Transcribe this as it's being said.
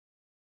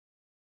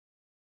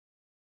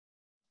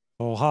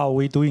So how are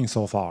we doing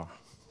so far?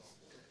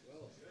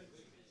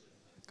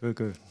 Good,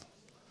 good.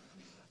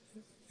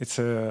 It's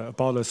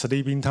about the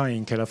sleeping time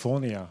in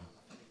California,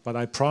 but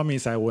I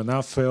promise I will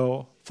not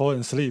fall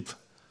asleep.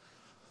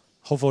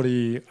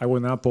 Hopefully, I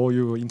will not bore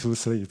you into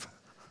sleep.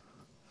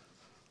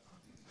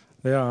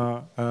 There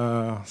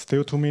are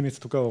still 2 minutes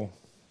to go.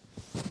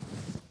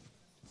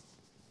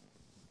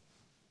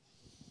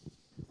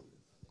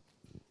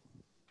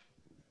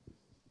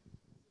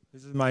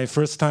 This is my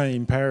first time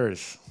in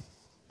Paris.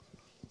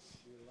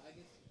 Do you like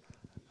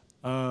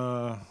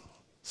it?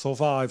 So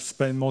far, I've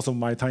spent most of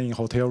my time in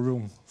hotel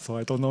room, so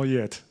I don't know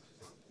yet.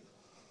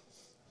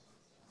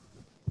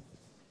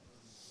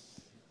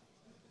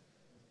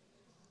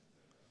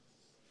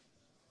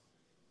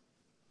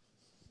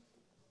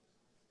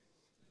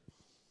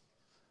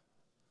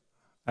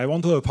 I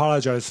want to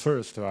apologize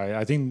first. Right?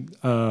 I think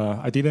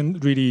I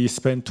didn't really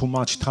spend too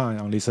much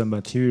time on this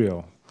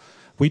material.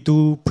 We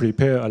do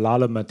prepare a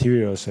lot of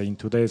materials in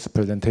today's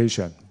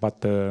presentation,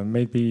 but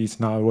maybe it's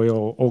not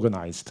well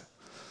organized.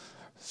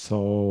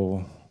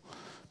 So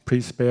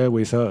please bear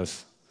with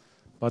us.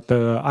 But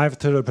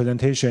after the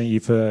presentation,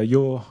 if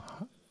you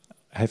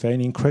have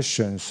any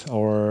questions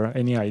or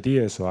any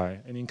ideas, right,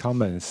 any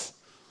comments,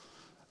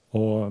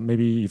 or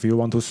maybe if you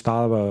want to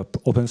start an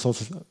open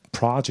source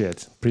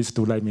project, please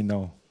do let me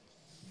know.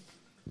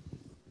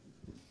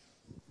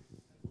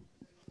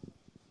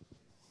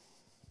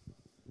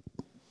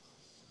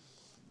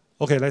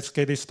 Okay, let's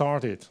get it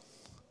started.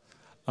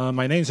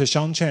 My name is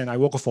Sean Chen. I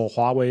work for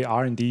Huawei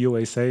R&D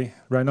USA.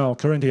 Right now,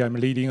 currently, I'm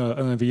leading an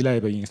NFV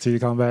lab in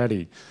Silicon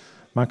Valley.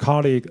 My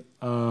colleague,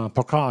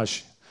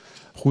 Prakash,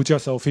 who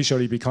just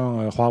officially become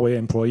a Huawei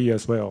employee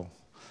as well.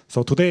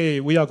 So today,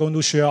 we are going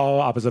to share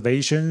our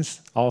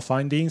observations, our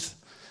findings,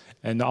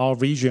 and our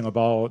vision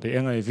about the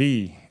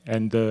NFV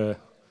and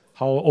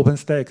how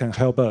OpenStack can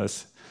help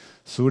us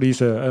through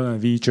this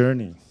NFV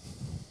journey.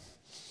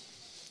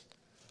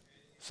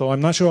 So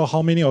I'm not sure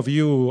how many of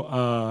you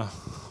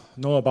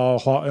know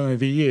about what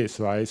NFV is,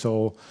 right?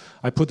 So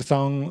I put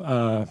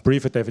some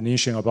brief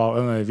definition about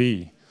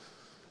NFV.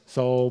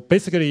 So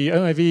basically,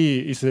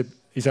 NFV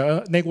is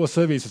a network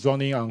service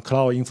running on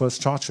cloud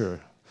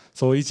infrastructure.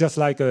 So it's just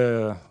like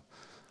the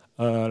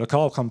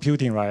cloud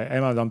computing, right?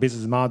 Amazon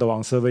business model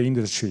on server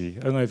industry.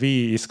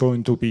 NFV is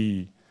going to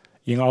be,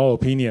 in our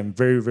opinion,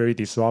 very, very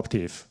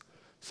disruptive.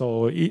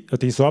 So a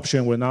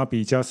disruption will not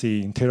be just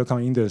in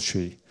telecom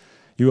industry.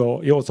 It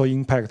also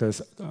impact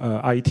the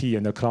IT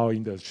and the cloud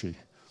industry.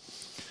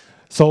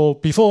 So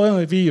before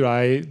NFV,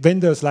 right,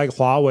 vendors like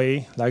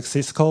Huawei, like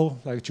Cisco,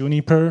 like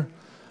Juniper,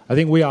 I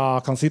think we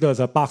are considered as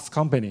a box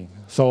company.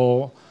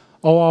 So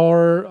all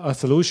our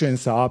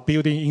solutions are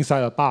building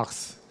inside a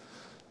box.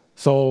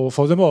 So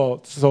for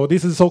example, so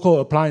this is so-called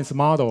appliance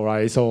model,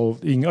 right? So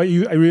in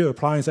every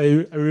appliance,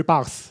 every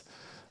box,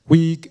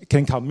 we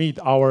can commit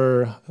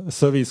our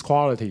service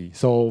quality.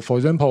 So for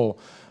example,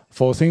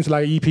 for things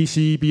like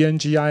EPC,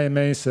 BNG,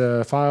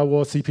 IMS,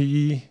 firewall,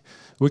 CPE,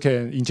 we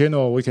can, in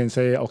general, we can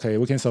say, okay,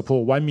 we can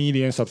support 1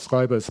 million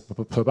subscribers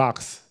per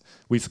box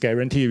with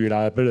guaranteed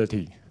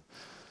reliability.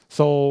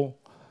 So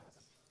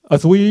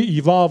as we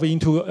evolve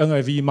into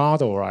NFV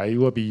model, right, it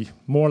will be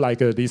more like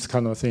this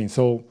kind of thing.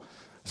 So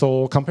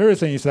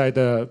comparison is that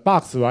the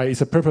box, right,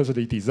 is a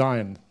purposely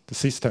designed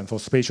system for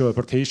spatial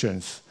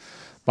applications.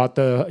 But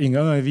in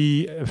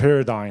NFV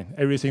paradigm,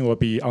 everything will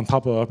be on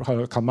top of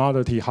a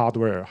commodity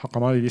hardware,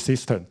 commodity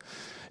system.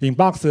 In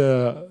box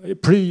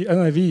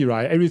pre-NFV,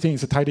 right, everything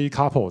is tightly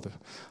coupled.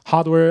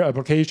 Hardware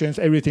applications,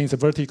 everything is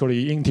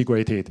vertically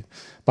integrated.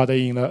 But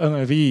in the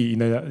NFV, in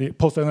the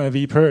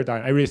post-NFV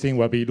paradigm, everything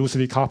will be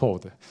loosely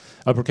coupled.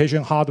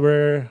 Application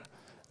hardware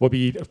will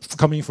be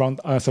coming from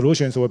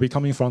solutions will be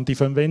coming from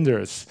different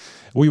vendors.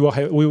 We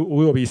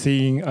will be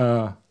seeing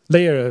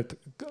layered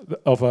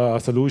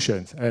of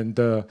solutions, and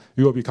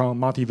you will become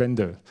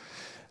multi-vendor.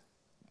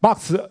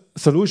 Box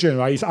solution,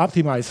 right, is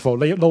optimized for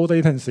low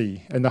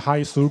latency and high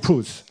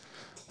throughput.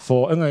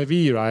 For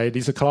NFV, right,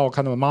 this cloud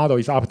kind of model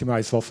is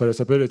optimized for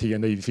flexibility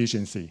and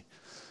efficiency.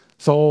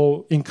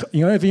 So in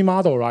NFV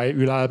model, right,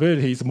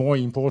 reliability is more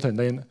important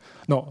than,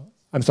 no,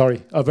 I'm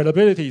sorry,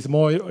 availability is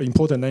more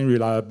important than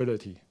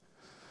reliability.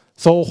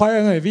 So why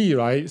NFV,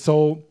 right?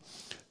 So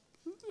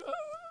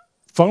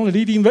from the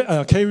leading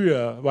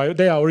carrier, right,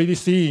 they are already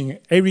seeing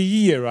every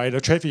year, right, the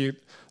traffic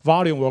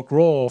volume will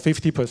grow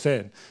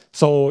 50%.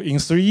 So in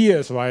 3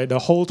 years, right, the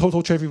whole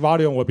total traffic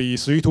volume will be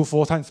 3 to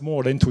 4 times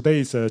more than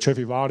today's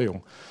traffic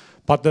volume.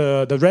 But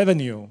the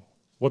revenue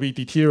will be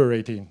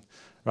deteriorating,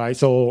 right?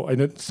 So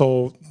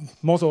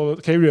most of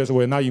the carriers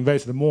will not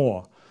invest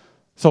more.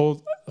 So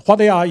what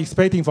they are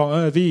expecting from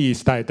NFV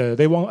is that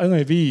they want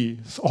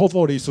NFV,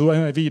 hopefully through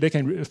NFV, they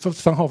can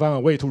somehow find a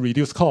way to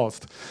reduce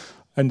cost.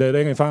 And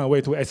they can find a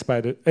way to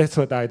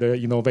expedite the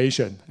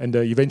innovation, and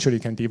eventually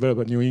can develop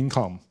a new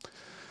income.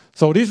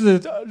 So this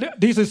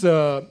is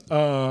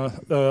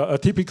a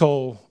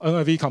typical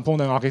NFV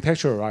component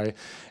architecture, right?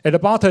 At the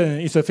bottom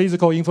is a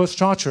physical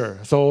infrastructure.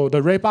 So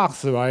the red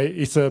box, right,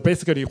 is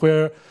basically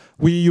where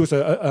we use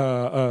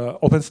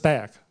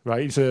OpenStack,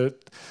 right?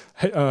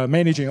 It's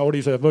managing all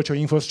these virtual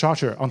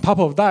infrastructure. On top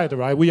of that,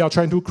 right, we are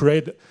trying to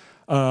create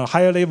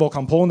higher level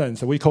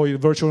components. We call it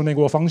virtual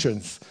network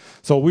functions.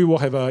 So we will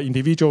have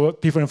individual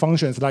different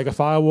functions like a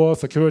firewall,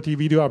 security,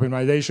 video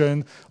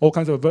optimization, all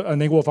kinds of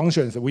network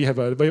functions. We have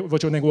a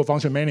virtual network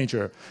function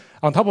manager.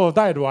 On top of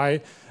that,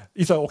 right,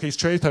 it's an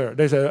orchestrator.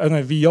 There's an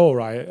NFVO,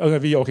 right?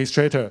 NFV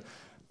orchestrator.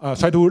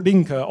 Try to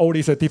link all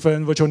these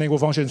different virtual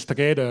network functions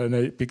together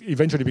and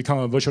eventually become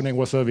a virtual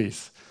network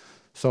service.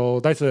 So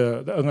that's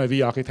the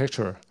NFV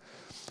architecture.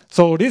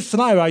 So this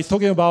slide, right, is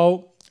talking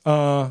about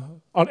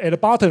at the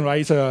bottom,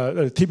 right, is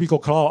a typical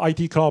cloud,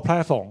 IT cloud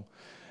platform.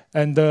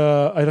 And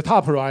at the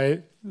top,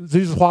 right,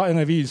 this is what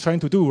NFV is trying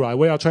to do, right?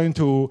 We are trying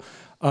to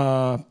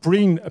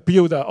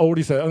build all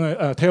this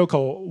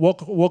telco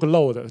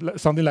workload,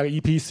 something like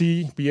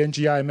EPC,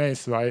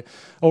 BNG, right?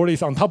 All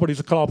this on top of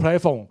this cloud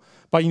platform.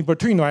 But in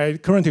between,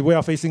 right, currently we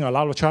are facing a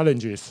lot of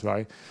challenges,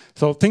 right?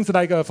 So things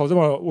like, for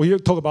example, we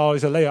talk about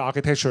is a layer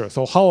architecture.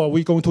 So how are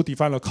we going to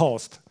define the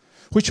cost?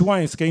 Which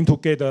one is going to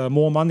get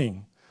more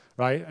money,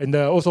 right? And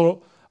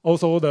also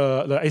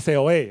the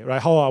SLA,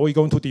 right? How are we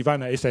going to define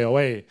the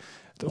SLA?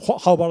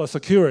 How about the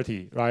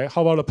security, right?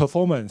 How about the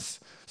performance?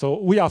 So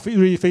we are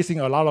really facing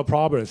a lot of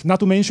problems. Not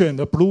to mention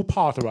the blue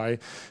part,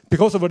 right?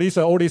 Because of this,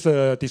 all this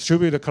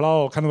distributed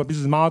cloud kind of a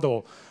business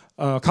model,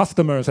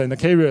 customers and the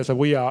carriers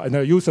and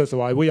the users,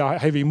 right? We are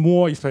having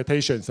more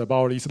expectations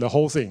about the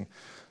whole thing.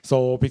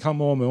 So become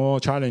more and more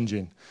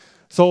challenging.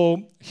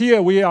 So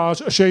here we are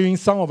sharing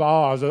some of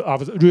our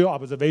real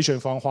observation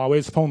from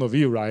Huawei's point of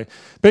view, right?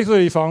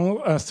 Basically from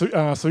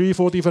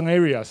 3-4 different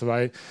areas,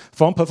 right?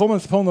 From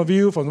performance point of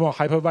view, from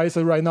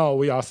hypervisor right now,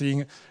 we are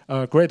seeing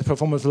great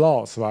performance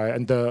loss, right?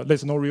 And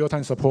there's no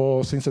real-time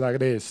support, things like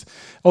this.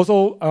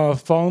 Also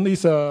from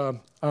this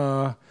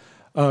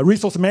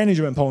resource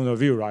management point of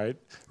view, right?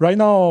 Right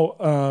now,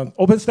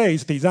 OpenStack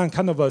is designed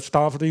kind of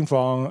starting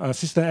from a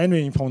system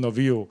admin point of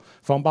view,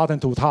 from bottom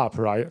to top,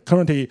 right?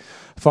 Currently,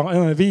 from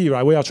NFV,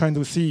 right, we are trying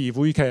to see if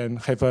we can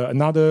have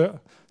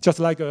another, just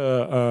like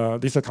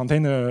this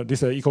container,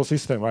 this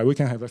ecosystem, right? We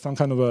can have some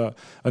kind of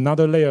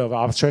another layer of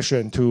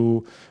abstraction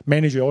to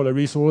manage all the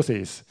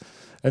resources.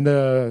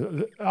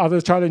 And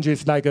other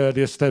challenges like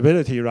the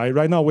stability, right?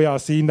 Right now, we are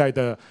seeing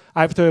that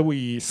after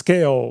we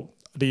scale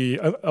the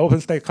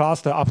OpenStack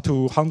cluster up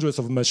to hundreds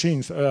of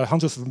machines,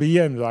 hundreds of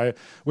VMs, right?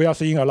 We are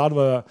seeing a lot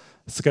of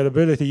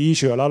scalability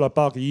issue, a lot of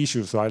bug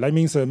issues, right? That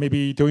means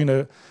maybe during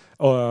the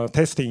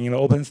testing in the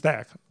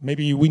OpenStack,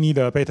 maybe we need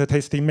a better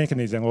testing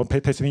mechanism or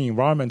testing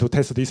environment to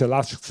test this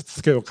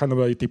large-scale kind of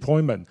a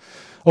deployment.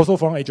 Also,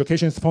 from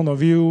education's point of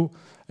view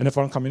and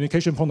from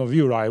communication point of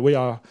view, right?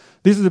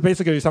 This is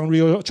basically some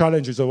real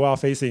challenges that we are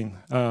facing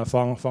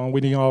from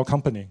within our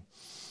company.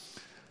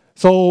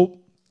 So,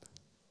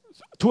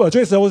 to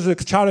address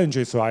those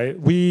challenges, right,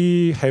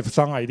 we have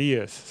some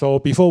ideas. So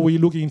before we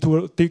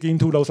dig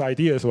into those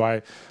ideas,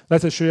 right,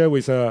 let's share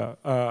with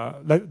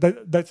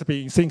let's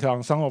be in sync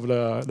on some of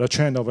the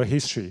trend of the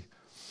history.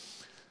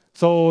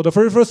 So the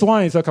very first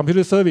one is a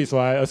computer service,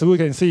 right? As we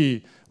can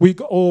see,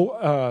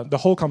 the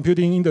whole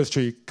computing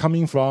industry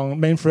coming from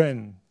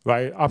mainframe,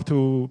 right, up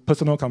to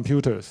personal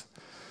computers.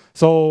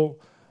 So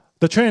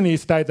the trend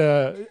is that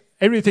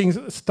everything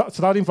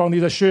starting from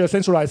this shared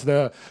centralized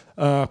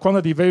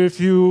quantity, very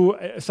few,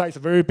 size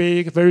very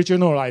big, very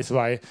generalized,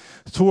 right?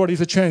 Toward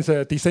these trends,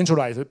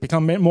 decentralized,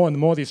 become more and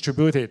more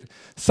distributed.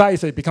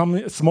 Size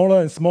become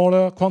smaller and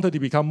smaller, quantity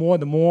become more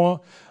and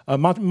more,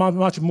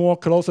 much more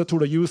closer to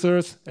the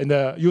users, and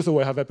the user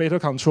will have a better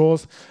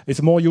controls.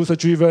 It's more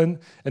user-driven,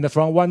 and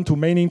from one to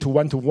many to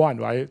one,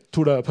 right?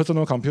 To the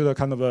personal computer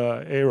kind of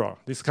era,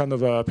 this kind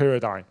of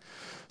paradigm.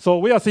 So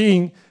we are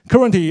seeing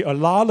currently a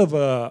lot of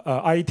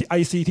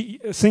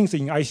ICT things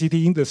in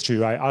ICT industry,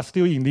 right, are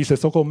still in this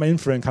so-called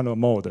mainframe kind of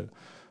mode.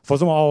 For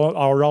example,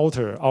 our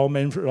router, our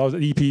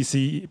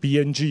EPC,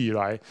 BNG,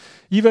 right?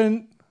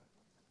 Even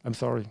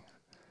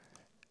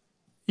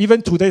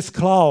today's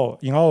cloud,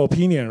 in our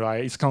opinion,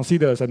 right, is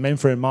considered as a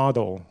mainframe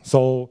model.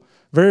 So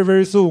very,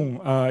 very soon,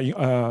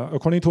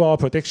 according to our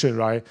prediction,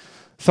 right,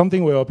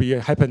 something will be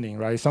happening,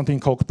 right? Something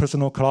called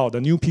personal cloud.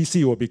 The new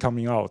PC will be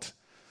coming out.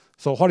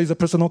 So what is a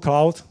personal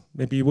cloud?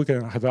 Maybe we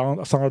can have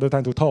some other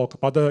time to talk.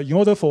 But in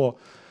order for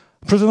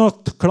personal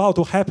cloud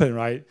to happen,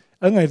 right,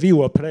 NFV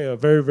will play a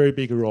very, very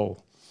big role.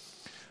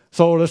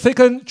 So the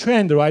second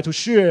trend, right, to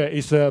share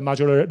is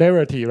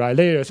modularity, right,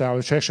 layers and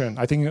abstraction.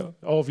 I think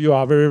all of you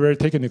are very, very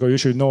technical. You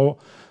should know.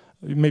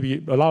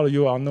 Maybe a lot of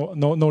you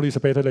know this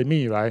better than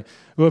me, right?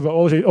 We have an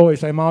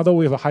OSI model,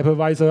 we have a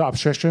hypervisor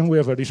abstraction, we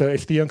have this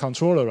SDN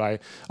controller,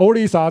 right? All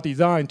these are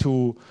designed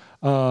to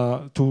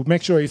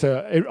make sure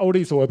all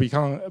these will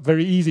become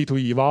very easy to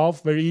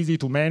evolve, very easy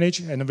to manage,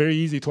 and very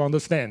easy to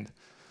understand.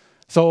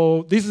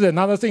 So this is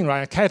another thing,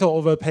 right? Cattle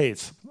over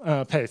pets.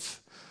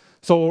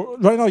 So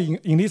right now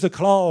in this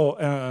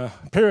cloud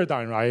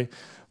paradigm, right,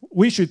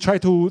 we should try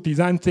to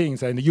design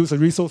things and use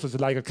resources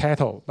like a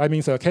cattle. That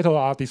means cattle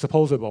are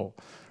disposable,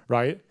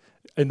 right?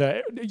 And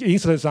the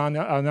instances are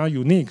now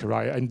unique,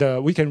 right?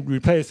 And we can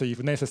replace it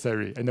if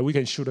necessary, and we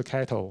can shoot a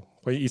cattle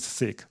when it's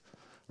sick,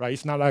 right?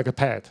 It's not like a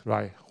pet,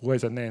 right? Who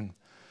has a name?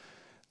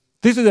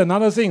 This is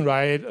another thing,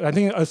 right? I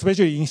think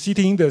especially in CT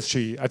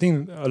industry, I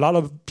think a lot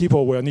of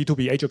people will need to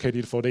be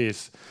educated for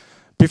this.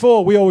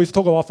 Before, we always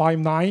talk about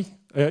 5.9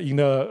 in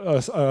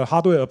the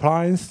hardware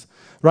appliance.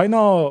 Right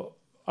now,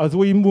 as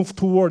we move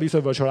toward this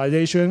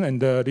virtualization and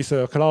this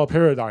cloud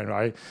paradigm,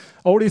 right?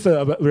 All this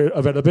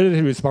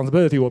availability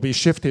responsibility will be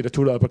shifted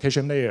to the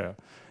application layer.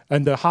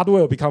 And the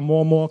hardware will become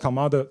more and more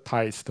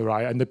commoditized,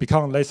 right? And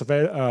become less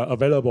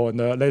available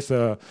and less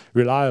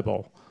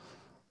reliable.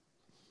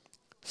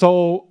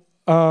 So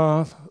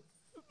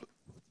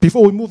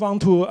before we move on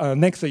to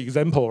next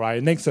example,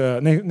 right? Next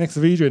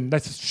vision,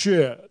 let's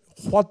share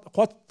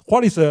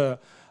what is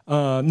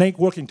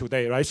networking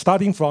today, right?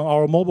 Starting from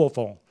our mobile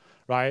phone,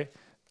 right?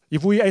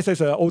 If we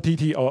access an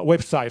OTT or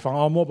website from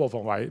our mobile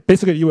phone, right?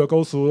 Basically, you will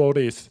go through all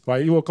this,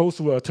 right? You will go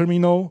through a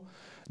terminal,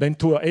 then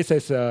to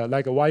access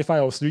like a Wi-Fi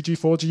or 3G,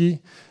 4G,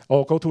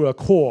 or go to a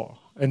core,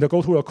 and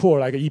go to a core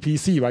like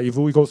EPC, right? If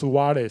we go to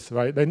wireless,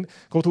 right? Then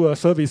go to a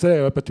service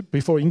area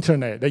before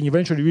internet, then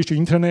eventually reach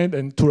internet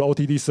and to the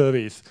OTT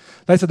service.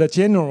 That's the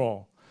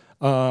general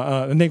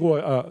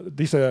network,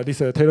 this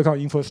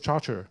telecom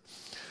infrastructure.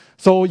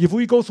 So if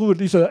we go through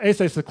this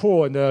access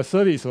core and the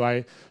service,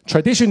 right?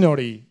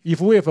 Traditionally, if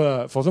we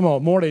have, for example,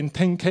 more than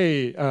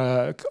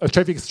 10K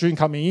traffic stream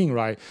coming in,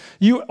 right?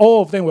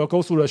 All of them will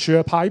go through a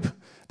share pipe,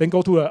 then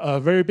go to a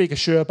very big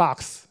share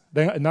box,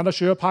 then another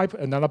share pipe,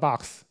 another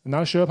box,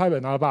 another share pipe,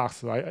 another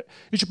box, right?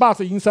 Each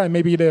box inside,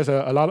 maybe there's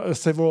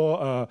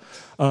several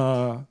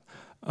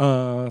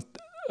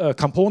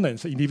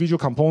components, individual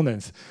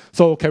components.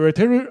 So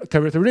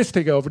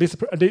characteristic of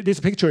this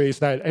picture is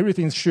that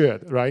everything's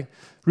shared, right?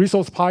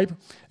 Resource pipe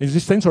is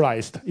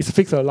decentralized. It's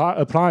fixed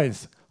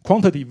appliance.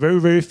 Quantity very,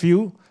 very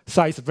few.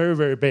 Size very,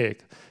 very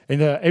big.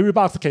 And every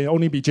box can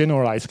only be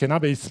generalized,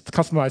 cannot be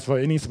customized for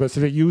any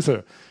specific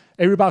user.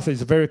 Every box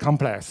is very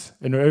complex,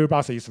 and every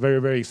box is very,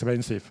 very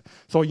expensive.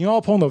 So in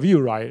our point of view,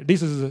 right,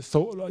 this is is a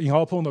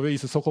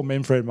so-called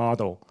mainframe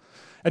model.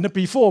 And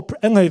before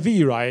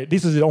NFV, right,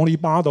 this is the only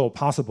model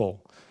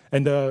possible.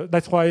 And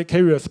that's why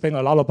carriers spend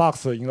a lot of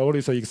bucks in all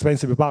these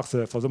expensive bucks,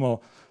 for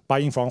example,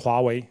 buying from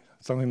Huawei,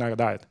 something like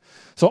that.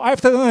 So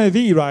after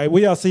NFV, right,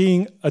 we are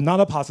seeing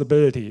another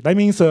possibility. That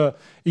means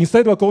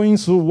instead of going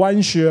through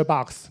one share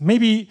box,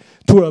 maybe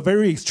to a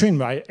very extreme,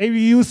 right,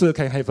 every user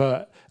can have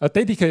a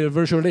dedicated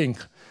virtual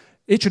link.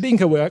 Each link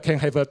can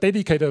have a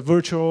dedicated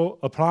virtual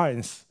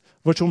appliance,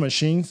 virtual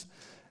machines,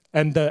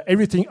 and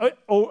everything,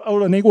 all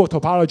the network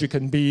topology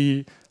can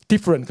be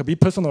different, can be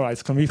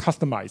personalized, can be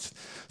customized.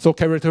 So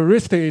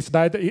characteristic is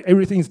that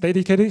everything is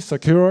dedicated,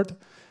 secured,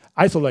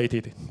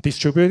 isolated,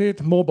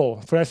 distributed,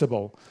 mobile,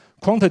 flexible.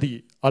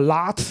 Quantity, a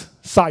lot.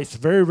 Size,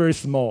 very, very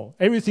small.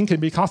 Everything can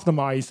be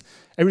customized.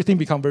 Everything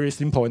become very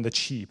simple and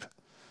cheap.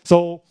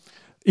 So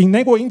in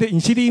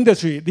CT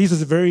industry, this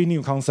is a very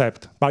new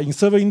concept. But in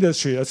server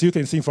industry, as you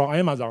can see from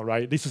Amazon,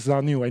 right, this is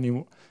not new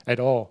anymore at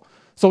all.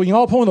 So in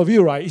our point of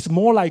view, right, it's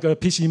more like a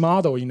PC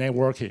model in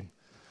networking.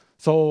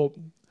 So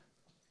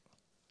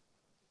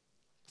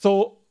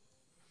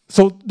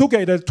look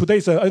at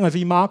today's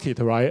NFV market,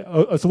 right?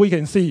 As we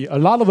can see, a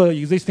lot of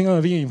existing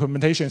NFV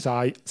implementations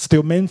are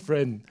still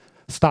mainframe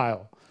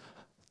style.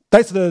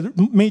 That's the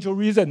major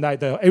reason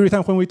that every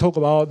time when we talk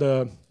about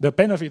the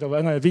benefit of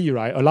NFV,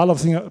 right, a lot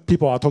of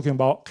people are talking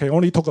about, can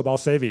only talk about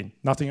saving,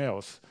 nothing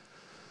else.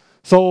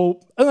 So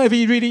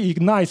NFV really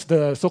ignites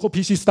the so-called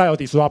PC style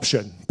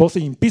disruption, both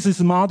in business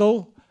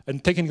model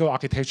and technical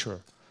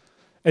architecture.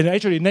 And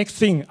actually, next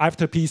thing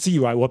after PC,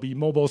 right, will be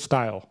mobile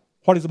style.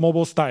 What is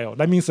mobile style?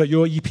 That means that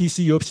your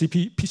EPC, your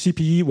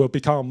CPE will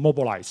become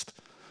mobilized.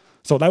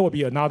 So that will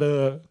be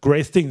another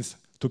great thing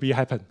to be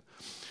happen.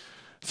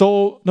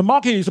 So the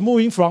market is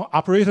moving from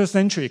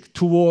operator-centric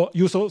to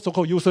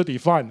so-called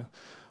user-defined.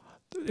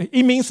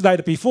 It means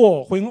that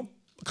before, when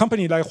a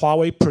company like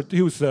Huawei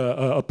produce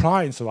an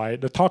appliance, right,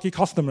 the target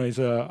customer is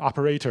an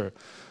operator.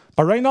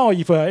 But right now,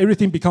 if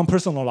everything become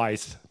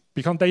personalized,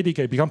 become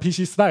dedicated, become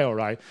PC style,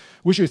 right,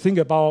 we should think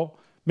about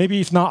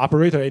maybe it's not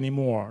operator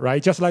anymore,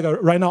 right? Just like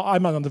right now,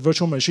 Amazon, the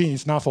virtual machine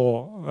is not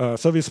for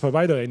service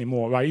provider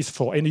anymore, right? It's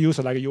for end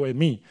user like you and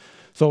me.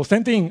 So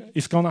same thing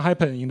is going to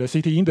happen in the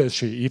CT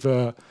industry if,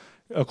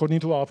 according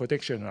to our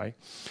prediction, right?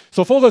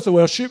 So focus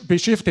will be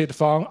shifted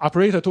from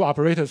operator to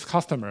operator's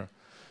customer.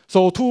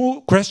 So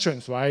two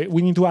questions, right?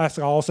 We need to ask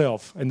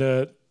ourselves,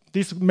 and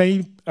this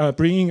may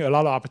bring in a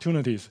lot of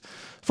opportunities.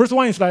 First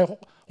one is like,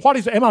 what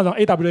is Amazon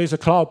AWS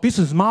cloud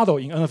business model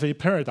in NFV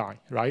paradigm,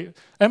 right?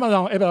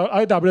 Amazon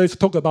AWS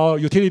talk about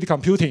utility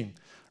computing,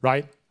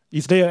 right?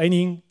 Is there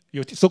any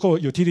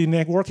so-called utility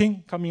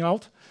networking coming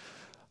out?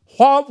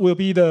 What will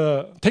be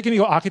the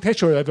technical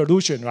architectural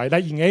evolution, right,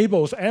 that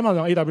enables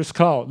Amazon AWS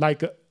cloud,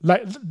 like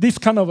this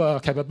kind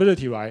of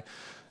capability, right?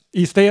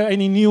 Is there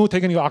any new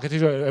technical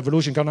architectural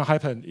evolution going to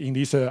happen in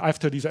this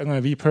after this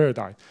NFV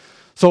paradigm?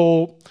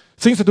 So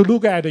things to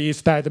look at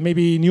is that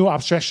maybe new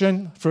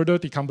abstraction, further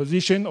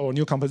decomposition, or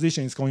new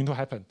composition is going to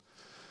happen.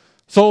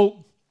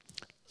 So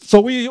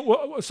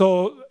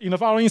in the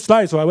following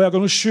slides, right, we are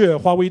going to share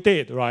what we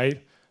did,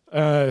 right,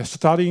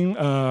 starting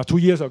 2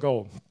 years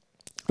ago.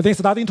 I think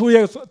starting 2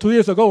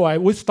 years ago,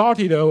 we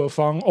started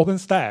from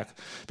OpenStack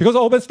because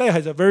OpenStack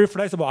has a very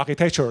flexible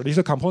architecture. This is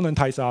a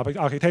componentized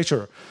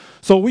architecture.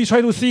 So we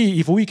try to see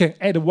if we can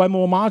add one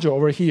more module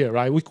over here,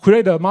 right? We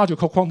create a module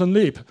called Quantum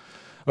Leap,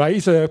 right?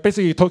 It's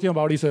basically talking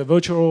about this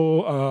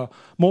virtual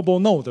mobile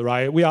node,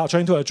 right? We are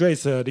trying to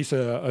address this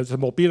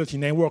mobility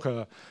network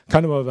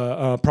kind of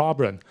a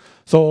problem.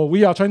 So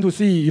we are trying to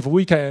see if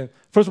we can,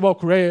 first of all,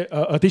 create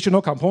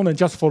additional component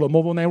just for the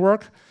mobile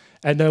network.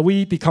 And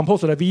we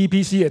decompose the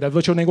VPC at the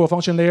virtual network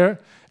function layer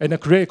and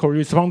create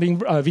corresponding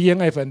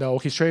VNF and the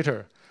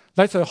orchestrator.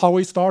 That's how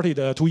we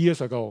started 2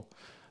 years ago.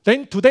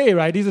 Then today,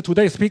 right, this is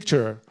today's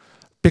picture.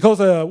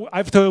 Because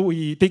after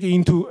we dig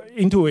into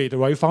it,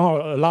 right, we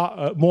found out a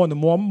lot more and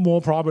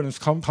more problems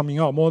coming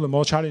out, more and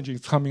more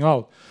challenges coming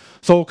out.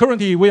 So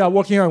currently, we are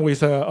working on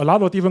with a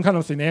lot of different kind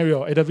of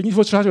scenario. At the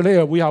infrastructure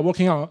layer, we are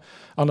working on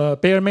the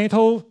bare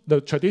metal,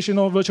 the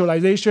traditional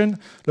virtualization,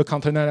 the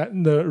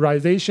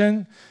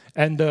containerization,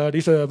 and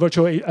this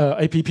virtual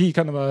APP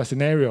kind of a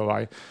scenario,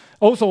 right?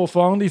 Also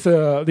from this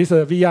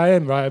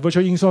VIM, right,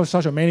 virtual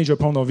infrastructure manager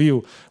point of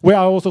view, we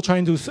are also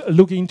trying to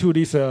look into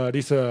this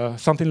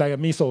something like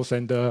Mesos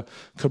and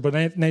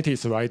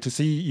Kubernetes, right, to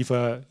see if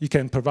it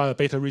can provide a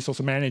better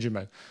resource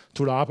management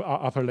to the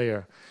upper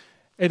layer.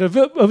 At the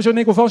virtual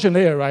network function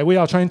layer, right, we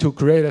are trying to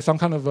create some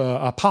kind of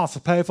a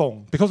PaaS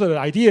platform because the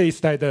idea is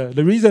that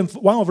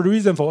one of the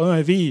reasons for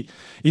NFV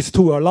is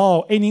to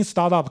allow any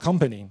startup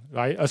company,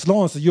 right, as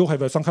long as you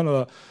have some kind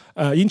of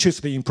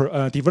interest in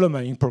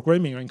development, in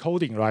programming, or in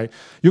coding, right,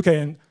 you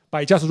can,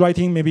 by just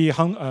writing maybe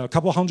a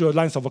couple hundred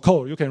lines of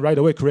code, you can right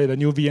away create a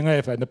new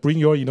VNF and bring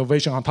your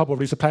innovation on top of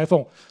this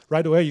platform.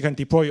 Right away, you can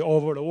deploy it all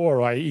over the world,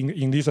 right,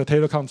 in this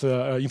telecoms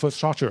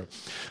infrastructure.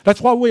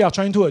 That's what we are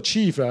trying to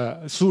achieve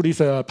through this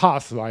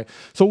path, right?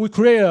 So we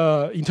create,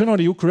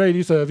 internally, we create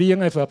this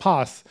VNF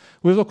path.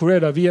 We also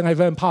create a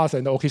VNF path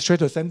and the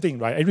orchestrator, same thing,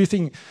 right?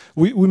 Everything,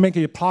 we make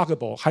it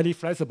pluggable, highly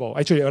flexible.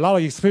 Actually, a lot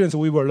of experience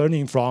we were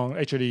learning from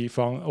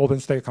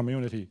OpenStack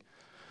community.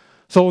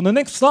 So the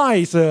next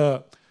slide is,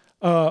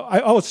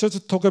 I was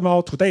just talking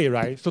about today,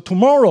 right? So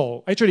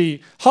tomorrow,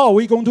 actually, how are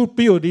we going to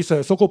build this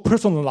so-called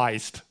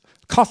personalized,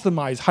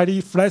 customized,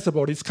 highly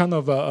flexible, this kind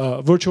of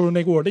virtual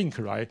network link,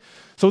 right?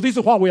 So this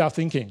is what we are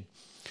thinking.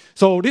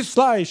 So this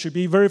slide should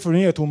be very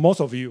familiar to most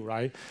of you,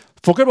 right?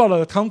 Forget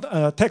about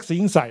the text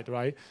inside,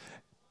 right?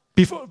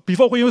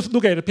 Before when you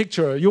look at the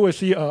picture, you will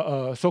see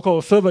a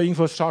so-called server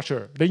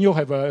infrastructure. Then you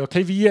have a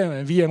KVM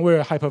and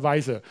VMware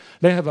hypervisor.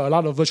 They have a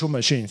lot of virtual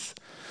machines.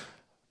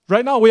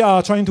 Right now, we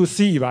are trying to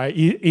see, right,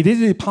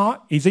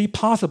 is it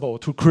possible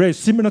to create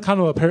similar kind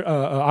of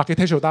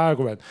architectural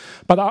diagram?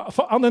 But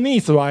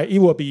underneath, right, it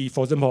will be,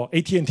 for example,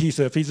 AT&T's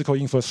physical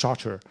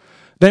infrastructure.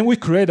 Then we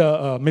create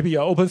maybe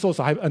an open source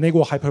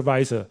network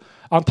hypervisor.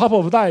 On top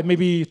of that,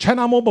 maybe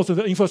China Mobile's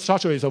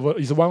infrastructure is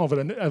one of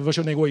the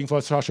virtual network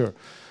infrastructure.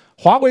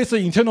 Huawei's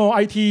internal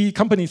IT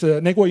company's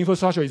network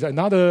infrastructure is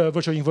another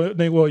virtual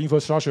network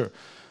infrastructure.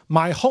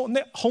 My home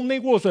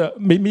network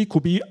maybe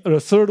could be a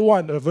third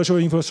one, a virtual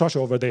infrastructure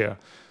over there.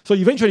 So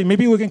eventually,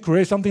 maybe we can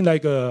create something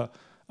like M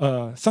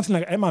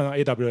on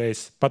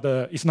AWS, but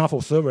it's not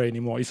for server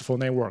anymore. It's for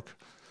network.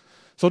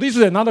 So this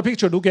is another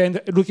picture looking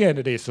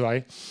at this,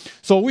 right?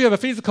 So we have a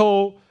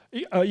physical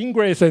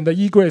ingress and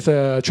egress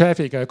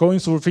traffic going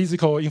through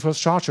physical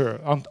infrastructure.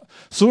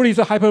 Through this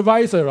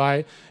hypervisor,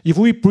 right? If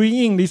we bring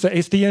in this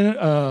SDN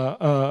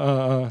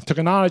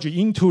technology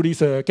into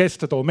this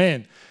guest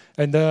domain,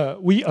 and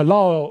we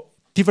allow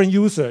different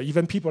users,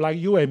 even people like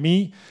you and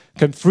me,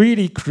 can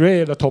freely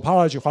create a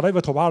topology, whatever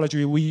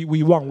topology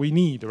we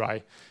need,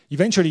 right?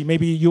 Eventually,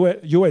 maybe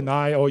you and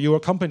I or your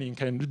company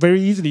can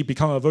very easily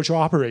become a virtual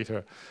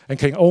operator and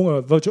can own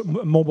a virtual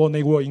mobile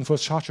network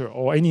infrastructure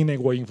or any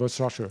network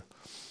infrastructure.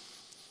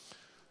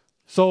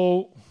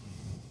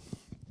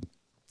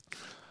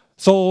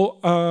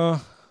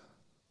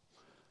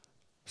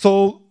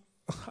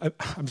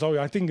 I'm sorry,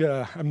 I think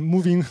I'm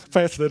moving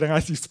faster than I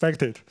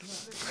expected.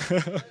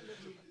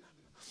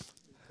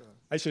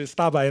 I should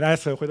start by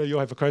asking whether you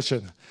have a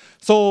question.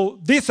 So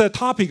this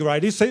topic,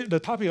 right, the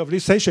topic of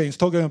this session is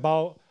talking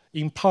about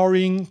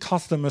empowering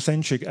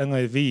customer-centric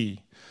NFV.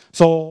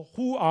 So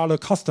who are the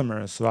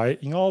customers, right?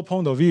 In our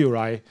point of view,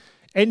 right,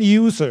 end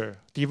user,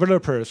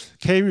 developers,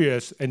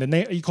 carriers, and the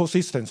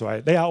ecosystems,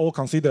 right, they are all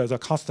considered as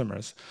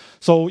customers.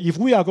 So if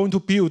we are going to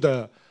build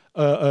a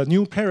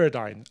new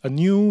paradigm, a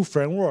new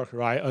framework,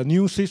 right? A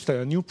new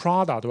system, a new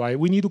product, right?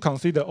 We need to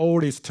consider all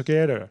this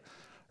together,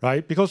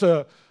 right? Because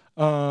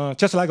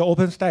just like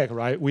OpenStack,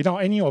 right? Without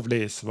any of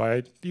this,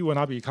 right, it will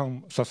not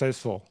become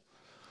successful.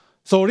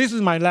 So this is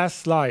my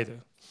last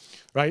slide,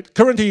 right?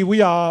 Currently,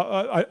 we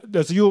are,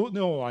 as you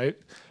know, right,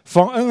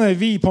 from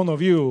NFV point of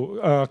view,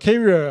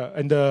 carrier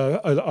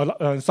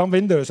and some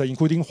vendors,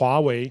 including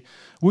Huawei,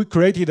 we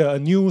created a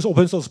new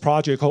open source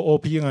project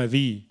called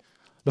OPNFV.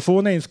 The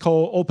full name is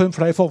called Open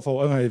Platform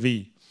for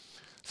NFV.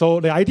 So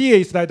the idea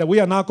is that we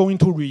are not going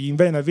to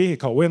reinvent a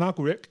vehicle. We're not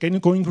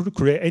going to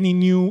create any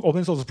new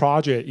open source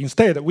project.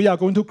 Instead, we are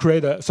going to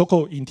create a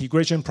so-called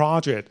integration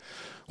project,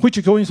 which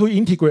is going to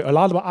integrate a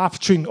lot of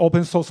upstream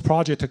open source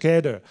projects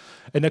together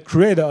and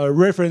create a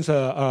reference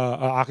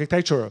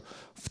architecture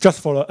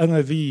just for the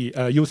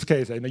NFV use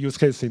case and the use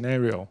case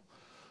scenario.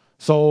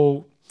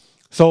 So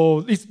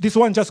this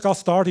one just got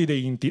started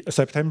in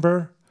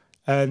September.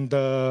 And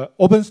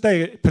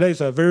OpenStack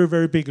plays a very,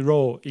 very big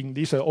role in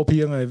this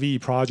OpenNFV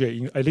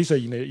project, at least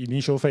in the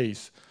initial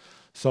phase.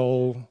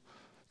 So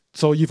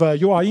if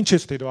you are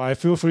interested,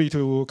 feel free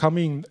to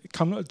come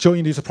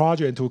join this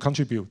project to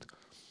contribute.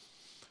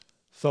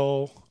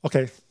 So,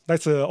 okay,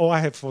 that's all I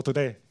have for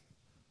today.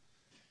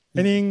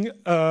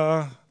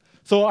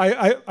 So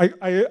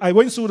I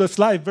went through the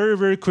slide very,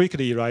 very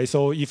quickly, right?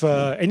 So if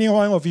any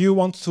one of you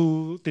wants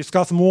to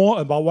discuss more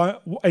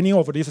about any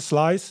of these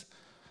slides,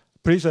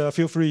 please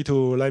feel free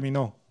to let me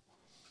know.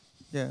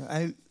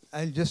 Yeah,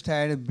 I'll just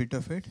add a bit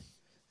of it.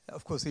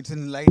 Of course, it's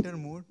in lighter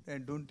mood,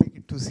 and don't take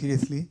it too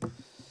seriously.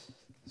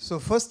 So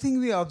first thing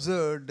we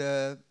observed,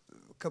 a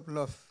couple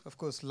of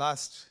course,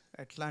 last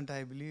Atlanta,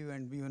 I believe,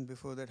 and even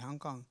before that, Hong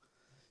Kong,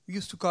 we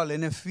used to call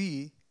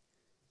NFV,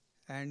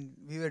 and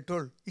we were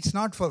told, it's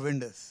not for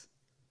vendors.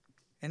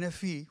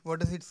 NFV, what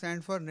does it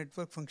stand for?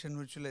 Network Function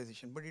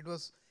Virtualization. But it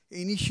was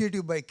an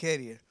initiative by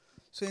carrier.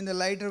 So in the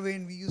lighter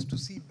vein, we used to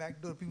see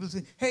backdoor people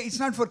say, hey, it's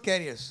not for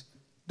carriers.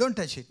 Don't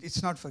touch it.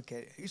 It's not for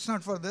carriers. It's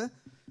not for the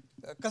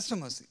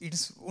customers.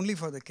 It's only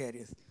for the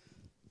carriers.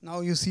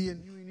 Now you see a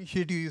new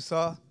initiative you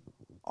saw,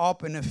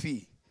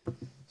 OpenNFV.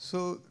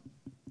 So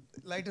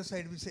lighter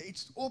side will say,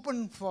 it's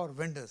open for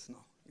vendors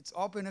now. It's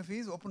OpenNFV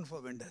is open for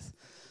vendors.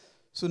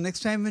 So next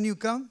time when you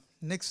come,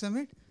 next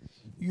summit,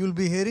 you will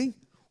be hearing,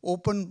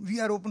 we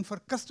are open for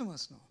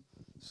customers now.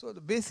 So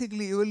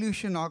basically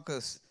evolution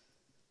occurs.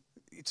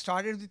 It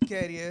started with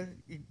carrier,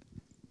 it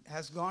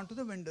has gone to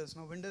the vendors.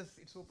 Now vendors,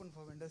 it's open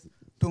for vendors.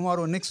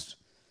 Tomorrow, next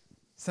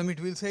summit,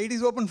 we'll say it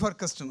is open for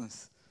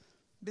customers.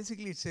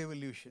 Basically, it's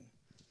evolution.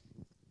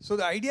 So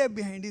the idea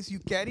behind is you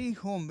carry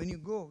home, when you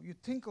go, you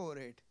think over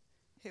it.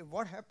 Hey,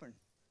 what happened?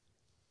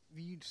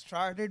 We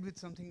started with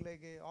something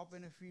like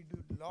OpenNFV,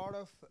 did a lot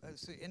of,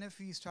 so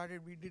NFV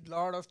started, we did a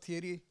lot of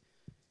theory.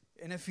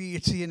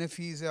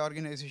 NFV is an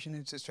organization,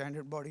 it's a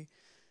standard body.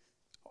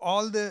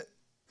 All the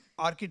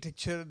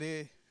architecture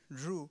they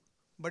drew,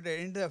 but at the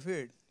end of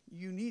it,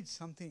 you need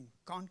something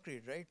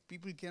concrete, right?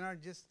 People cannot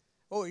just,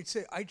 oh, it's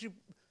a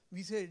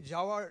we say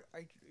Java,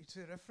 it's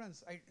a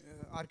reference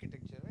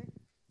architecture, right?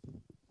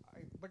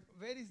 But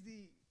where is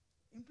the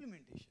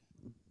implementation?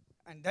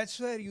 And that's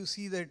where you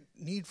see that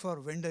need for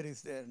vendor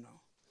is there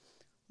now.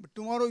 But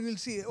tomorrow you'll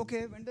see,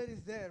 okay, vendor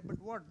is there, but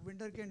what?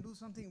 Vendor can do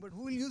something, but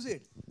who will use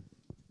it?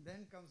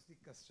 Then comes the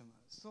customer.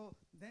 So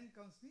then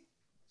comes the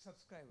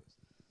subscribers.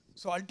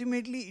 So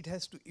ultimately it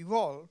has to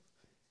evolve.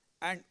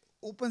 And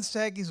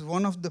OpenStack is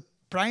one of the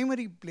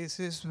primary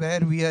places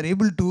where we are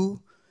able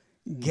to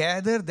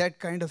gather that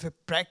kind of a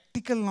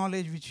practical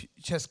knowledge which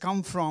has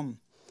come from,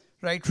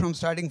 right from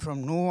starting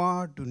from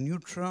Nova to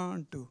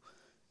Neutron to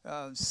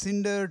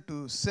Cinder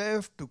to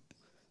Ceph to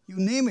you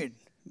name it.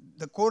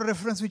 The core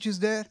reference which is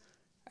there,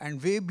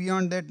 and way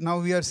beyond that, now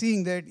we are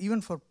seeing that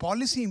even for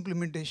policy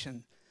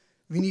implementation,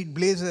 we need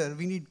Blazor,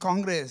 we need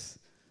Congress,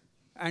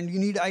 and you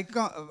need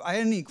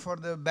Ionic for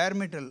the bare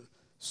metal.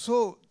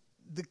 So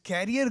the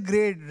carrier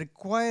grade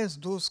requires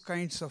those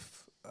kinds of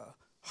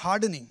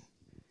hardening,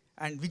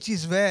 and which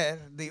is where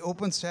the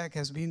OpenStack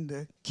has been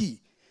the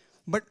key.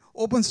 But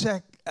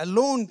OpenStack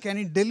alone, can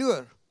it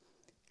deliver?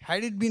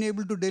 Had it been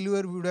able to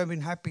deliver, we would have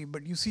been happy.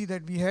 But you see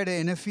that we had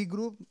an NFV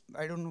group.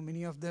 I don't know,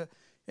 many of the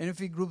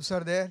NFV groups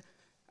are there.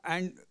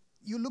 And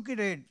you look at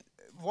it,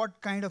 what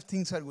kind of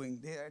things are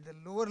going? They, at the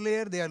lower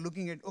layer, they are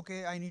looking at,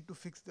 okay, I need to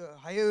fix the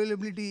high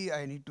availability.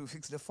 I need to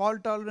fix the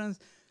fault tolerance.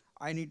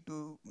 I need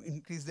to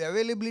increase the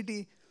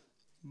availability.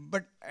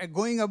 But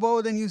going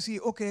above, then you see,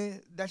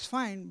 okay, that's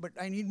fine, but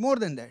I need more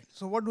than that.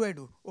 So what do I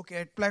do? Okay,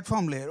 at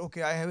platform layer,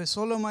 okay, I have a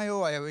Solom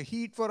IO, I have a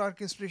heat for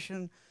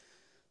orchestration.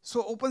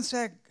 So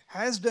OpenStack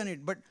has done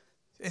it, but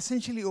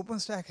essentially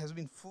OpenStack has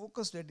been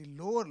focused at the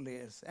lower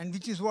layers, and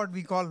which is what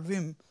we call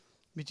Vim,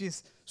 which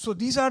is, so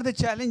these are the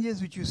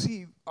challenges which you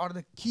see are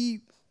the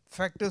key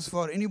factors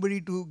for anybody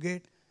to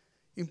get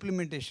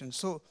implementation.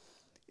 So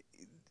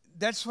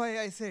that's why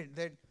I said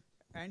that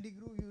Andy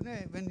Grew, you know,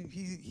 when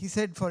he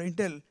said for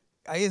Intel,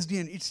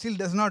 ISDN, it still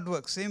does not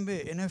work. Same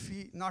way,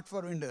 NFV, not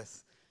for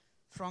vendors.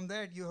 From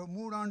that, you have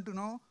moved on to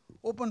now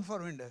open for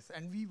vendors.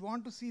 And we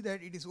want to see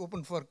that it is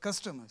open for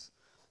customers.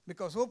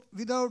 Because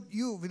without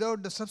you,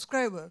 without the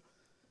subscriber,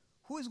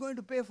 who is going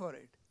to pay for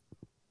it?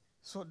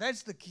 So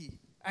that's the key.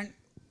 And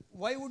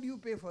why would you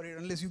pay for it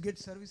unless you get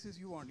services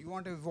you want? You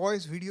want a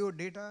voice, video,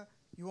 data,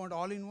 you want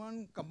all in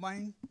one,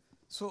 combined.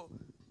 So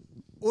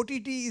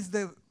OTT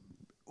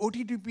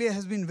play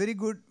has been very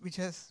good, which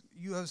has,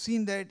 you have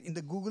seen that in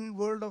the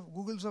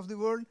Googles of the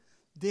world,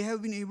 they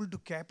have been able to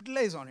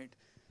capitalize on it.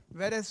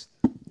 Whereas,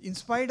 in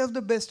spite of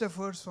the best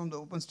efforts from the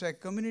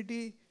OpenStack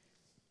community,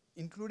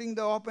 including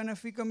the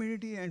OpenFV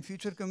community and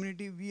future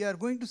community, we are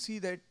going to see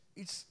that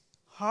it's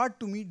hard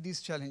to meet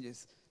these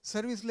challenges.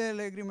 Service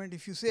level agreement,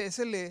 if you say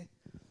SLA,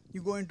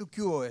 you go into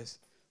QoS.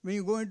 When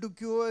you go into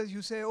QoS,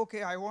 you say,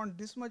 okay, I want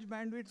this much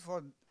bandwidth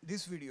for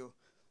this video.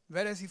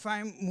 Whereas if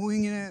I'm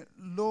moving in a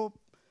low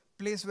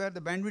place where the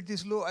bandwidth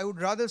is low, I would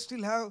rather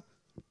still have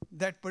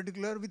that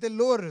particular with a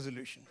lower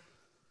resolution.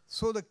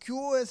 So the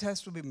QoS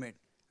has to be met.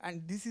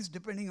 And this is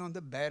depending on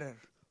the bearer.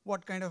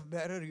 What kind of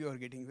bearer you are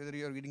getting, whether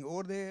you are getting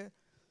over there,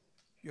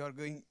 you are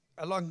going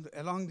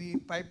along the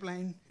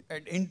pipeline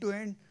at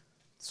end-to-end.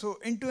 So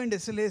end-to-end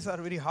SLAs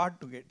are very hard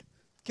to get.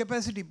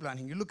 Capacity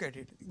planning, you look at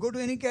it. Go to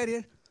any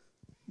carrier,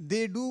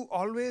 they do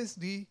always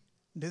the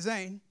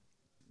design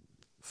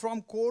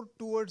from core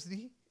towards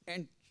the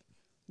end.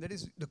 That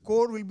is, the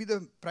core will be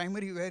the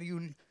primary where you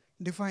will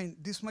define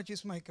this much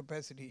is my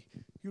capacity.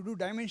 You do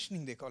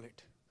dimensioning, they call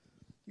it.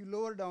 You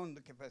lower down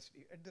the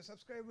capacity. At the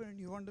subscriber end,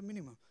 you want the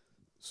minimum.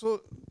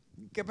 So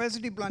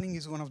capacity planning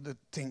is one of the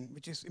things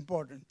which is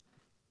important.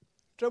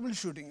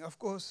 Troubleshooting, of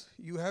course,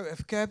 you have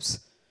FCAPs,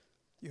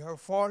 you have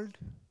fault,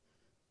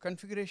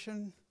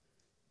 configuration,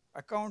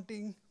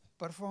 accounting,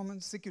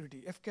 performance,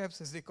 security,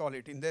 FCAPs as they call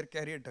it in their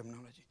carrier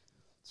terminology.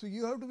 So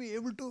you have to be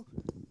able to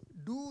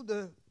do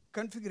the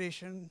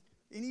configuration,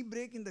 any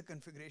break in the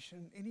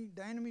configuration, any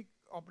dynamic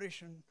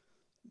operation,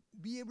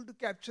 be able to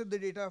capture the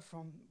data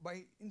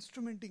by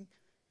instrumenting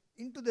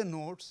into the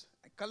nodes,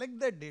 collect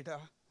that data,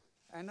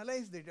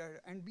 analyze data,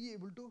 and be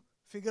able to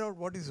figure out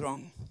what is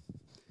wrong.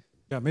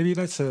 Yeah, maybe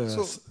let's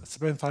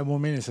spend 5 more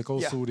minutes to go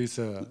through this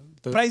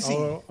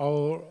pricing.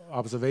 Our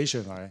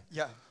observation, right?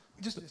 Yeah,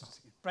 just a second.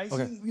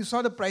 Pricing, okay. You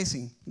saw the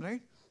pricing, right?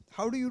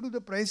 How do you do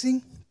the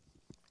pricing?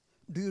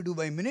 Do you do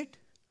by minute?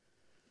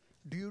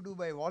 Do you do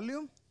by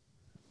volume?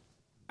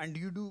 And do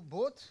you do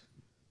both?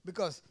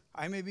 Because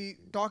I may be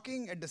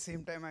talking at the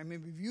same time I may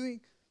be viewing.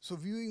 So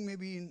viewing may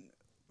be in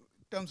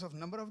terms of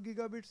number of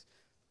gigabits,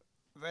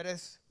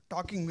 whereas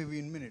talking may be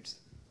in minutes.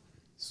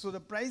 So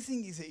the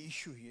pricing is an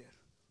issue here.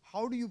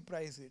 How do you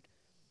price it?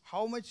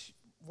 How much,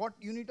 what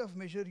unit of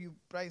measure you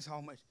price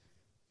how much?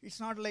 It's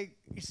not like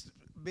it's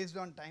based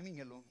on timing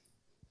alone.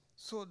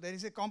 So there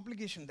is a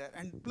complication there.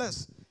 And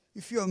plus,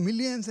 if you have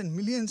millions and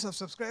millions of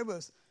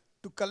subscribers,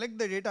 to collect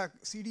the data,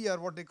 CDR,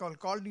 what they call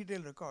call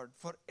detail record,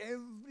 for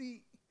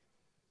every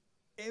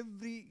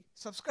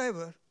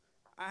subscriber,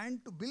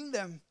 and to build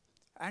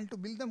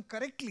them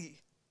correctly,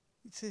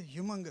 it's a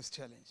humongous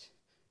challenge.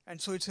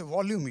 And so it's a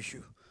volume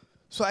issue.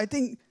 So I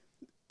think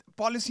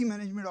policy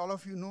management, all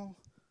of you know,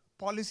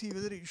 policy,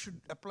 whether you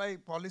should apply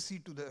policy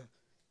to the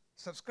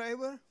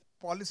subscriber,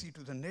 policy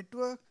to the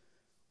network,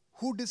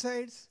 who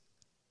decides,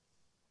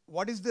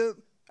 what is the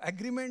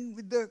agreement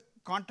with the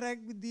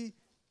contract with the,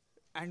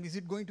 and is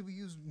it going to be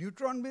used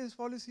neutron-based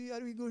policy? Are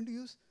we going to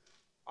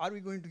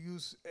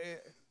use,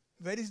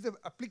 where is the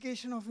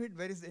application of it?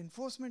 Where is the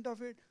enforcement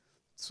of it?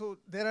 So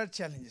there are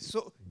challenges.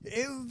 So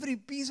every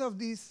piece of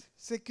this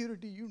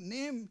security, you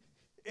name,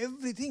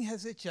 everything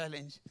has a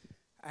challenge.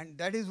 And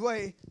that is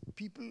why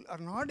people are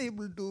not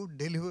able to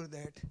deliver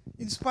that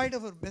in spite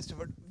of our best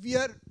effort. We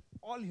are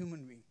all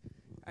human beings,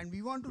 and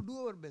we want to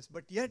do our best,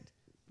 but yet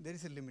there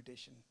is a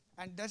limitation.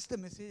 And that's the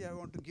message I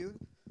want to give,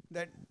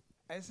 that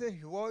as a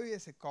Huawei,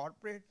 as a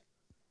corporate,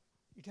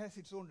 it has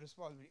its own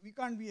responsibility. We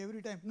can't be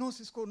every time, no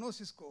Cisco, no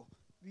Cisco.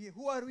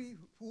 Who are we?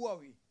 Who are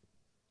we?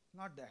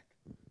 Not that.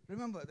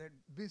 Remember that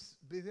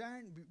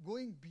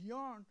going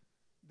beyond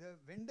the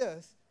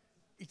vendors,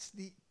 it's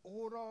the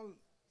overall,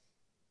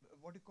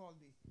 what you call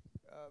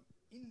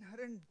the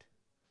inherent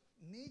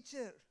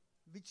nature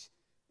which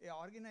an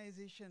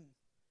organization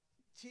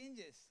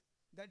changes.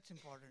 That's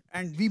important.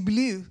 And we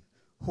believe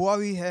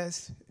Huawei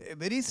has a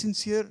very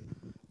sincere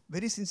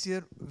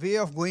way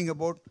of going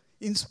about,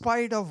 in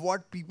spite of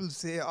what people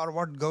say or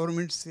what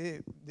governments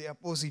say, they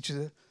oppose each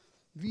other.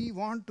 We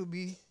want to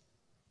be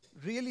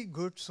really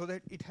good so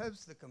that it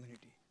helps the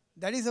community.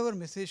 That is our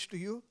message to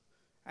you,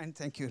 and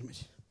thank you very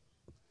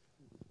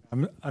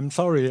much. I'm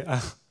sorry.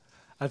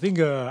 I think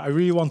I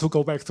really want to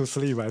go back to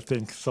sleep, I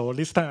think. So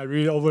this time I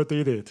really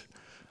overdid it.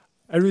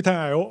 Every time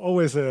I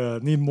always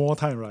need more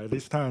time, right?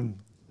 This time,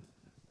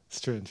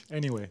 strange.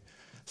 Anyway,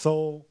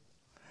 so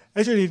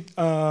actually,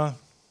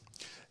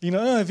 in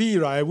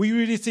NFV, right, we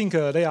really think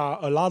there are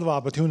a lot of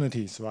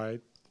opportunities, right?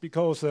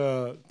 Because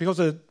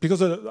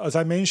as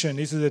I mentioned,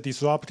 this is a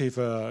disruptive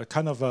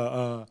kind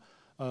of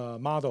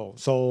model.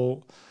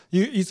 So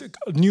it's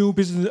new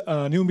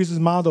business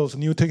models,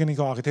 new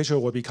technical architecture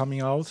will be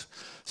coming out.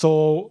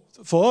 So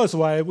for us,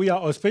 right, we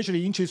are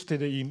especially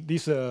interested in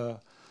this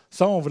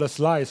some of the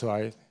slides,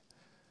 right?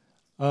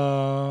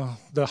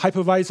 The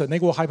hypervisor,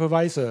 network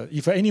hypervisor.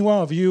 If any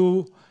one of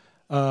you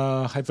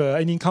have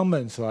any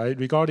comments, right,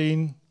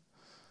 regarding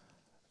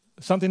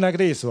something like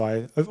this,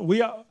 right?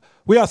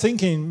 We are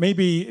thinking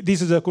maybe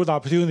this is a good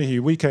opportunity.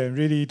 We can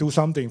really do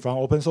something from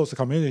open source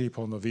community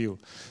point of view.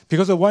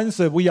 Because once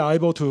we are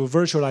able to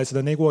virtualize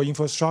the network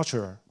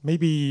infrastructure,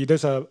 maybe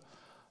there's a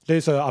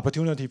there's an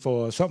opportunity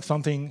for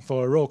something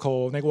for a role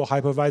called network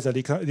hypervisor,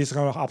 this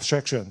kind of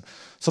abstraction.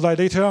 So that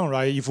later on,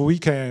 right, if we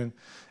can,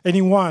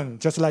 anyone,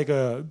 just like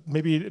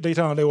maybe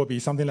later on there will be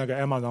something like an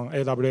Amazon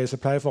AWS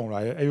platform,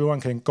 right?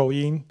 Everyone can go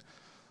in,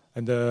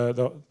 and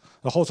the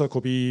host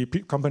could be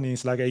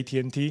companies like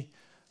AT&T,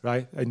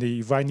 right? And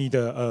if I need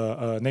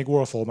a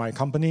network for my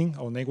company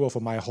or network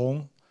for my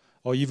home,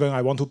 or even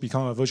I want to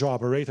become a virtual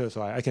operator,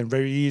 so I can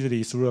very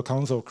easily through a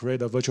console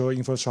create a virtual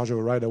infrastructure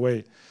right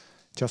away,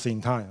 just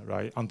in time,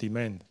 right, on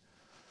demand,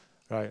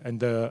 right?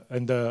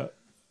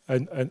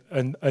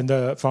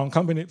 From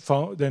company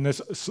then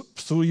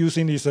through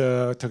using these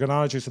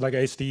technologies like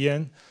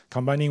SDN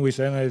combining with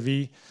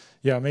NFV,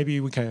 yeah, maybe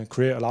we can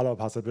create a lot of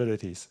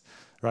possibilities,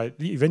 right?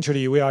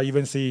 Eventually, we are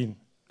even seeing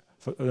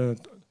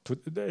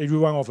every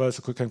one of us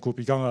could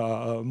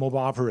become mobile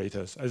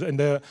operators.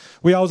 And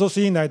we are also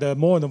seeing that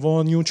more and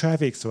more new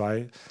traffics,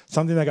 right?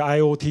 Something like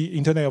IoT,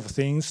 Internet of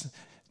Things,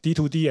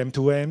 D2D,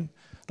 M2M.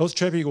 Those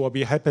traffic will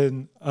be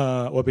happening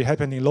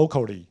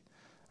locally,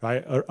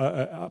 right?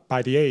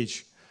 By the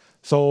edge.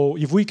 So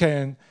if we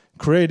can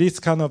create this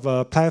kind of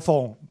a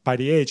platform by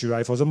the edge,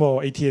 right? For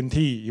example,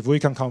 AT&T, if we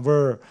can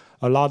convert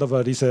a lot of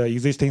this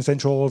existing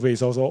central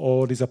office, also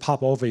all this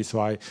pub office,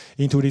 right,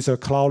 into this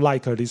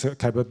cloud-like this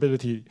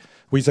capability,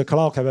 with a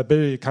cloud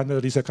capability kind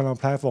of this kind of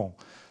platform,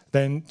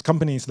 then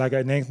companies like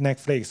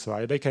Netflix,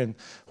 right, they can,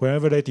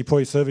 whenever they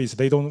deploy service,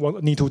 they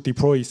don't need to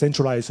deploy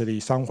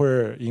centralizedly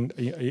somewhere in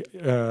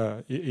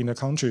the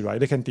country, right?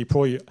 They can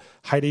deploy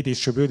highly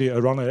distributed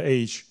around the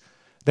edge.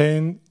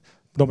 Then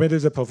no matter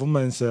the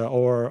performance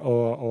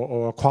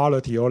or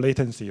quality or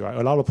latency, right,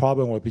 a lot of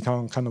problem will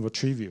become kind of a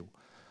trivial,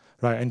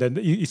 right? And then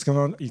it's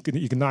going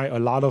to ignite a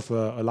lot of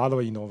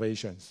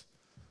innovations.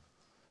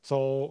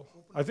 So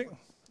I think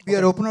we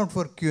are open out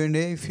for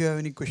Q&A. If you have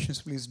any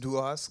questions, please do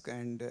ask,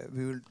 and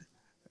we will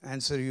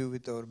answer you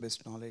with our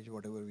best knowledge,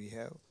 whatever we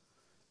have,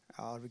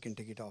 or we can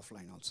take it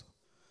offline also.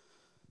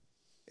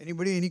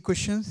 Anybody, any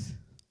questions?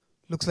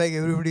 Looks like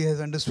everybody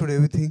has understood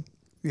everything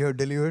we have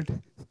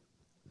delivered.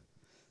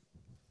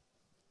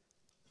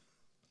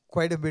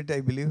 Quite a bit,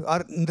 I believe,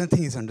 or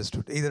nothing is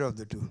understood, either of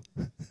the two.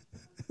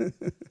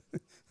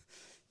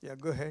 Yeah,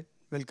 go ahead.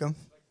 Welcome.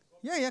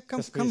 Yeah, come,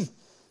 yes, come.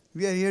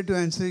 We are here to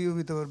answer you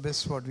with our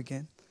best what we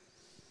can.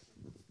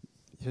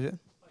 Yeah.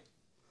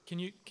 Can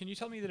you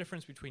tell me the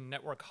difference between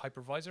network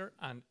hypervisor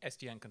and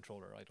SDN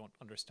controller? I don't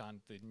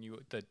understand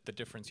the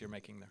difference you're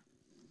making there.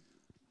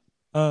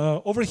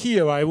 Over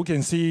here, right, we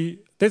can see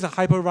there's a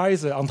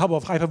hypervisor. On top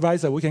of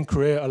hypervisor, we can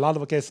create a lot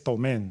of guest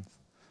domains.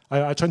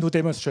 I try to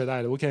demonstrate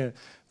that we can,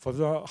 for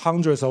the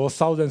hundreds or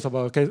thousands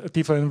of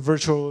different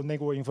virtual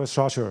network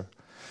infrastructure.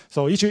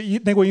 So each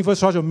network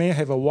infrastructure may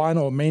have at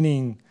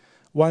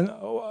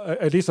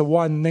least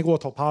one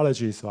network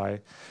topologies,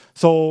 right?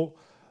 So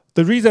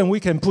the reason we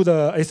can put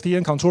a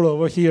SDN controller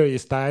over here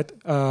is that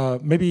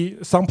maybe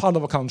some part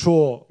of a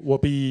control will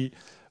be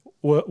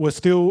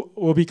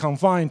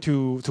confined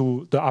to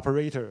the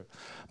operator,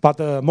 but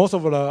most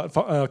of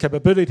the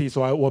capabilities,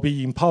 right, will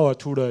be empowered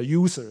to the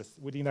users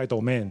within that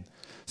domain.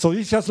 So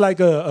it's just like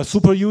a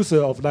super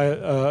user of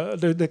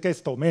the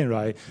guest domain,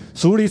 right?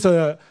 Through this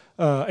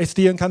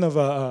SDN kind of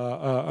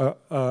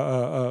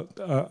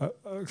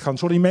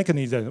controlling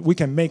mechanism, we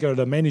can make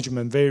the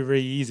management very,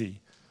 very easy.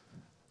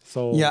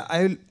 So yeah,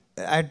 I'll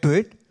add to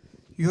it.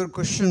 Your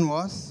question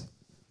was,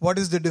 what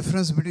is the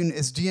difference between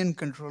SDN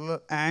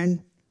controller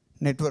and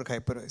network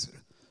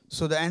hypervisor?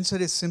 So the answer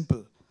is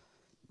simple.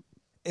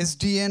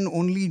 SDN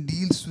only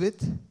deals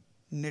with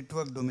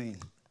network domain,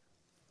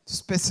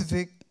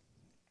 specific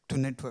to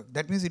network.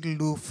 That means it will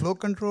do flow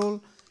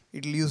control,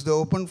 it will use the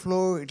open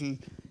flow, it will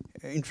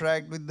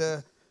interact with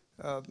the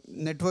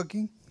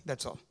networking,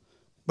 that's all.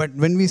 But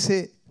when we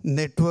say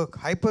network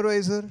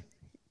hypervisor,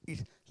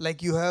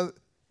 like you have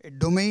a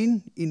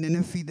domain in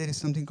NFV, there is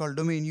something called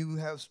domain. You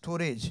have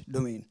storage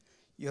domain.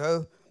 You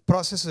have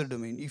processor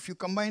domain. If you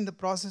combine the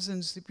processor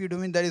and CPU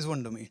domain, that is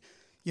one domain.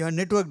 You have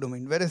network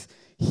domain. Whereas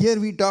here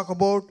we talk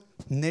about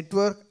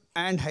network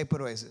and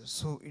hypervisor.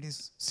 So it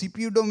is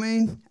CPU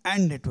domain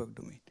and network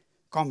domain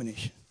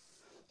combination.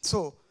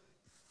 So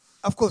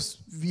of course,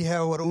 we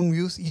have our own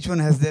views. Each one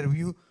has their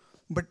view.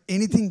 But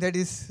anything that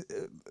is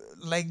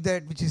like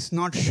that, which is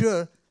not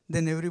sure,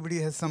 then everybody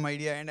has some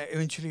idea, and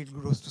eventually it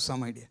grows to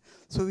some idea.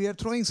 So we are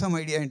throwing some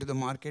idea into the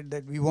market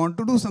that we want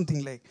to do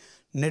something like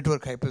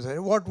network hypervisor.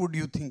 What would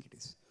you think it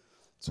is?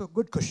 So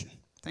good question.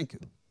 Thank you.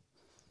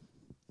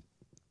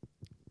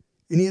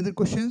 Any other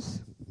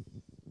questions?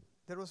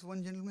 There was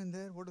one gentleman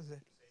there. What was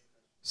that?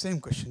 Same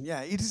question.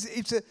 Yeah,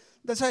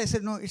 that's why I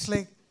said, no, it's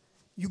like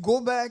you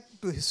go back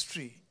to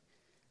history.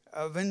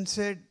 When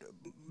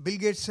Bill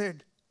Gates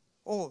said,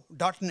 oh,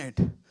 .NET,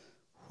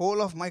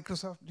 whole of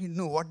Microsoft didn't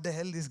know what the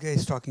hell this guy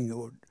is talking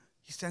about.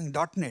 He's saying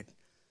 .NET.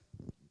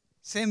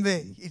 Same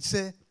way, it's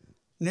a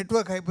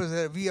network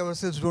hypervisor. We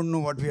ourselves don't know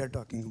what we are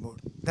talking about.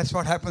 That's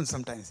what happens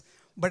sometimes.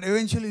 But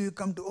eventually you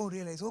come to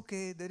realize,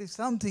 okay, there is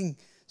something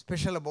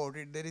special about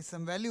it. There is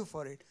some value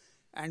for it.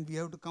 And we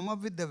have to come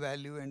up with the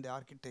value and the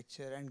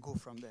architecture and go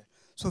from there.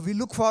 So we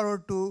look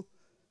forward to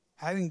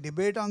having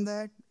debate on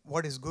that,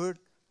 what is good,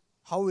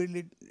 how will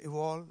it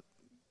evolve,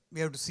 we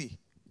have to see.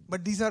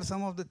 But these are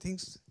some of the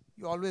things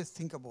you always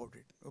think about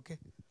it, okay?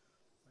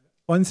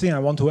 One thing I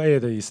want to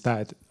add is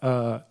that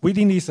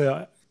within this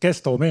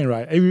guest domain,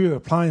 right, every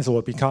appliance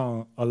will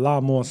become a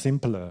lot more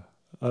simpler,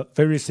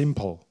 very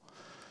simple.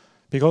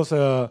 Because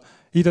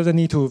it doesn't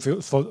need to,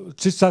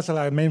 just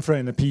like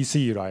mainframe and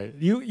PC, right?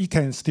 You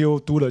can still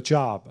do the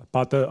job,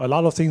 but a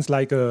lot of things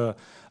like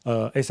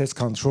access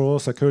control,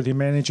 security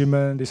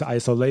management, this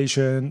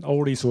isolation,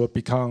 all this will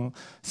become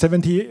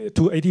 70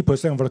 to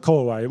 80% of the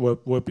code, right,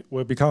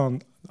 will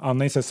become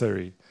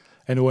unnecessary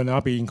and will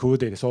not be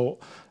included. So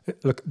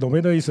no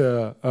matter it's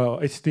a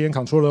HDN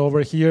controller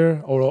over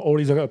here or all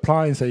these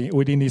appliances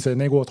within this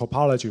network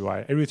topology,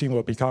 right, everything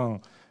will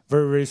become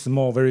very, very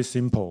small, very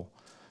simple.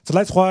 So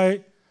that's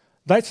why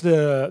that's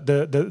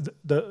when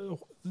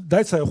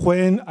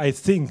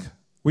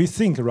we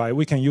think right,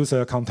 we can use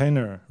a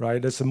container,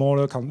 right, a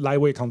smaller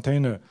lightweight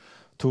container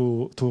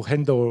to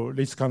handle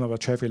this kind of a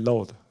traffic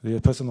load,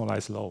 the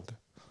personalized load.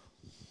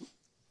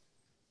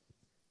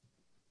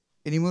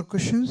 Any more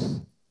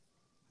questions?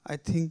 I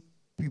think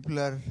people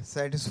are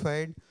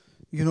satisfied.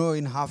 You know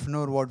in half an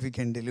hour what we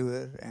can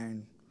deliver,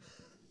 and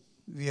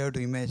we have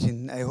to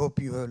imagine. I hope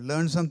you have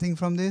learned something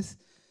from this,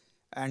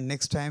 and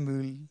next time we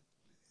will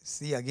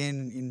see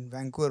again in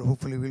Vancouver.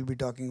 Hopefully we'll be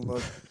talking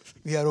about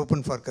we are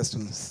open for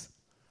customers.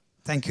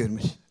 Thank you very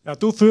much.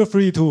 Do feel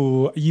free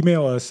to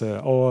email us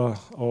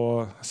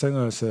or send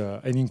us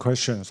any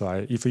questions.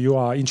 Right? If you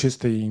are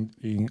interested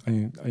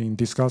in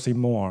discussing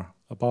more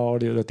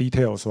about the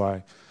details,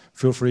 right?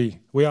 Feel free.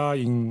 We are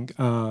in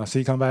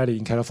Silicon Valley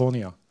in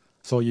California.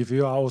 So if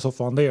you are also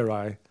from there,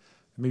 right,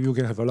 maybe you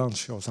can have a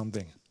lunch or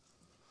something.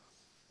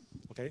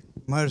 Okay?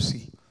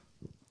 Mercy.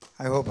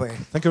 I hope I...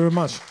 Thank you very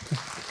much.